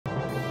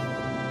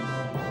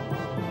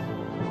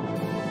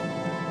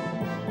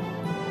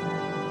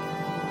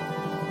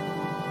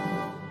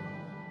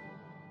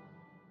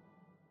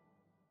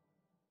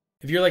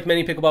If you're like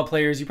many pickleball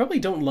players, you probably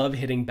don't love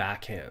hitting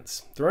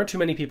backhands. There aren't too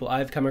many people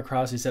I've come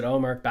across who said, oh,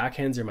 Mark,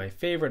 backhands are my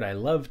favorite. I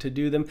love to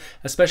do them,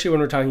 especially when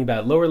we're talking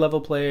about lower level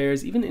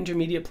players, even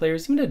intermediate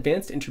players, even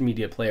advanced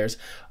intermediate players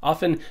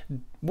often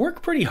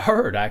work pretty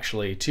hard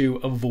actually to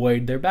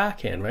avoid their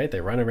backhand, right? They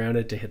run around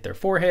it to hit their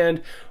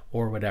forehand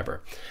or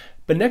whatever.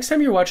 But next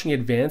time you're watching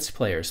advanced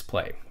players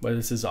play, whether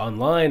this is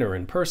online or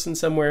in person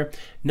somewhere,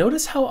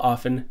 notice how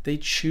often they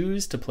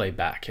choose to play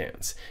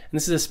backhands. And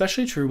this is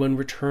especially true when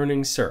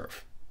returning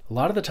serve. A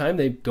lot of the time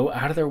they go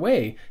out of their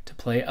way to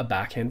play a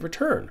backhand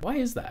return. Why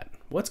is that?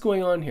 What's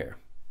going on here?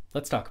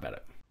 Let's talk about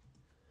it.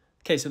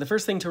 Okay, so the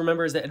first thing to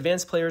remember is that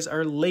advanced players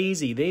are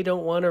lazy. They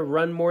don't want to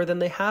run more than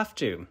they have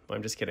to. Well,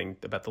 I'm just kidding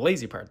about the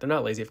lazy part. They're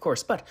not lazy, of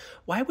course, but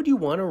why would you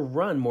want to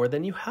run more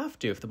than you have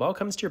to? If the ball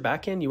comes to your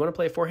backhand, you want to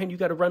play a forehand, you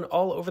got to run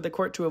all over the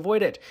court to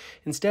avoid it.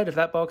 Instead, if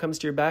that ball comes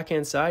to your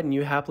backhand side and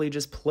you happily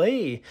just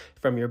play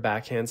from your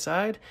backhand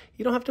side,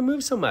 you don't have to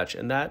move so much.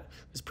 And that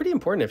is pretty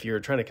important if you're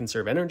trying to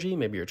conserve energy.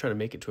 Maybe you're trying to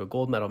make it to a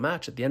gold medal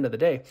match at the end of the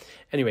day.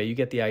 Anyway, you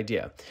get the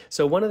idea.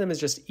 So one of them is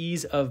just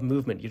ease of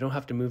movement. You don't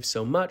have to move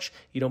so much.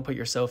 You don't put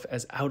yourself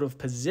as out of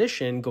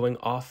position going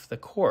off the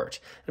court.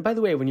 And by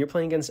the way, when you're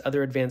playing against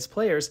other advanced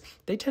players,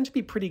 they tend to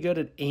be pretty good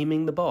at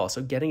aiming the ball,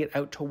 so getting it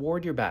out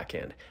toward your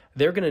backhand.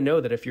 They're going to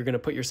know that if you're going to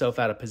put yourself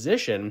out of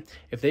position,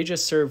 if they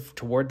just serve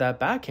toward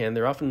that backhand,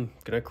 they're often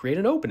going to create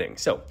an opening.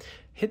 So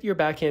hit your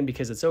backhand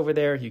because it's over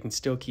there. You can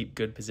still keep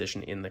good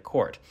position in the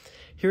court.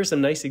 Here are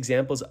some nice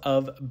examples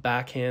of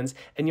backhands,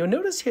 and you'll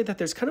notice here that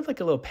there's kind of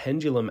like a little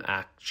pendulum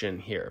action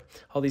here.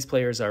 All these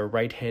players are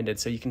right-handed,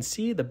 so you can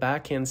see the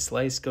backhand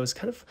slice goes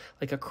kind of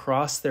like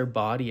across their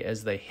body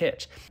as they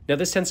hit. Now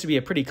this tends to be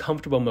a pretty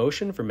comfortable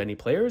motion for many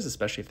players,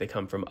 especially if they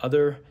come from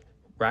other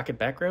racket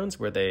backgrounds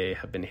where they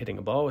have been hitting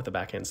a ball with a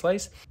backhand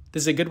slice.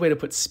 This is a good way to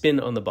put spin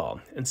on the ball,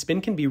 and spin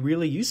can be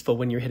really useful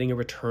when you're hitting a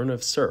return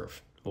of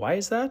serve. Why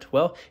is that?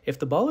 Well, if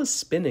the ball is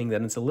spinning,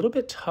 then it's a little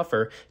bit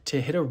tougher to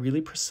hit a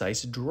really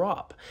precise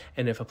drop.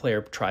 And if a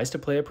player tries to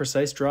play a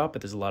precise drop,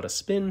 but there's a lot of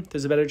spin,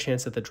 there's a better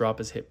chance that the drop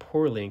is hit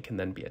poorly and can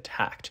then be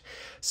attacked.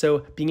 So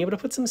being able to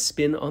put some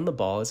spin on the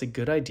ball is a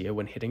good idea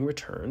when hitting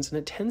returns, and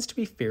it tends to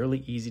be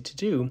fairly easy to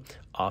do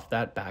off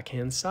that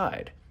backhand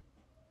side.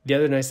 The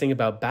other nice thing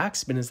about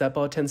backspin is that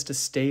ball tends to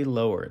stay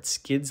lower. It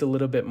skids a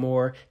little bit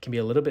more, can be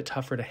a little bit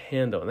tougher to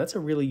handle, and that's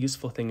a really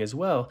useful thing as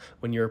well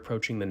when you're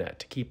approaching the net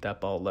to keep that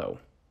ball low.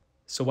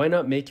 So why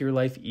not make your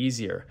life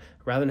easier?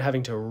 Rather than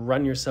having to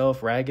run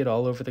yourself ragged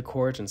all over the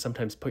court and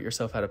sometimes put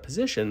yourself out of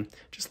position,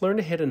 just learn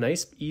to hit a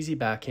nice, easy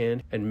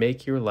backhand and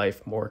make your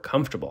life more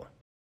comfortable.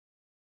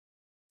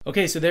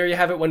 Okay, so there you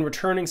have it. When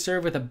returning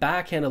serve with a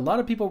backhand, a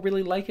lot of people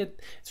really like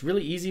it. It's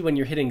really easy when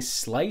you're hitting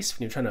slice,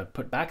 when you're trying to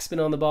put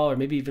backspin on the ball, or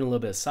maybe even a little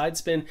bit of side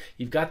spin.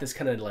 You've got this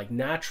kind of like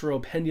natural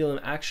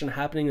pendulum action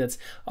happening that's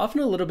often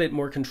a little bit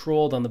more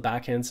controlled on the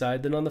backhand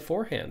side than on the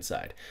forehand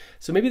side.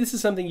 So maybe this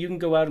is something you can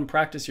go out and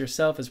practice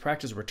yourself, as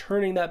practice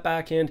returning that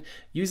backhand,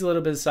 use a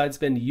little bit of side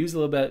spin, use a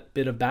little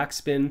bit of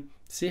backspin,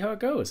 see how it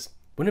goes.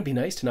 Wouldn't it be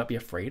nice to not be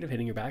afraid of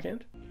hitting your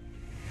backhand?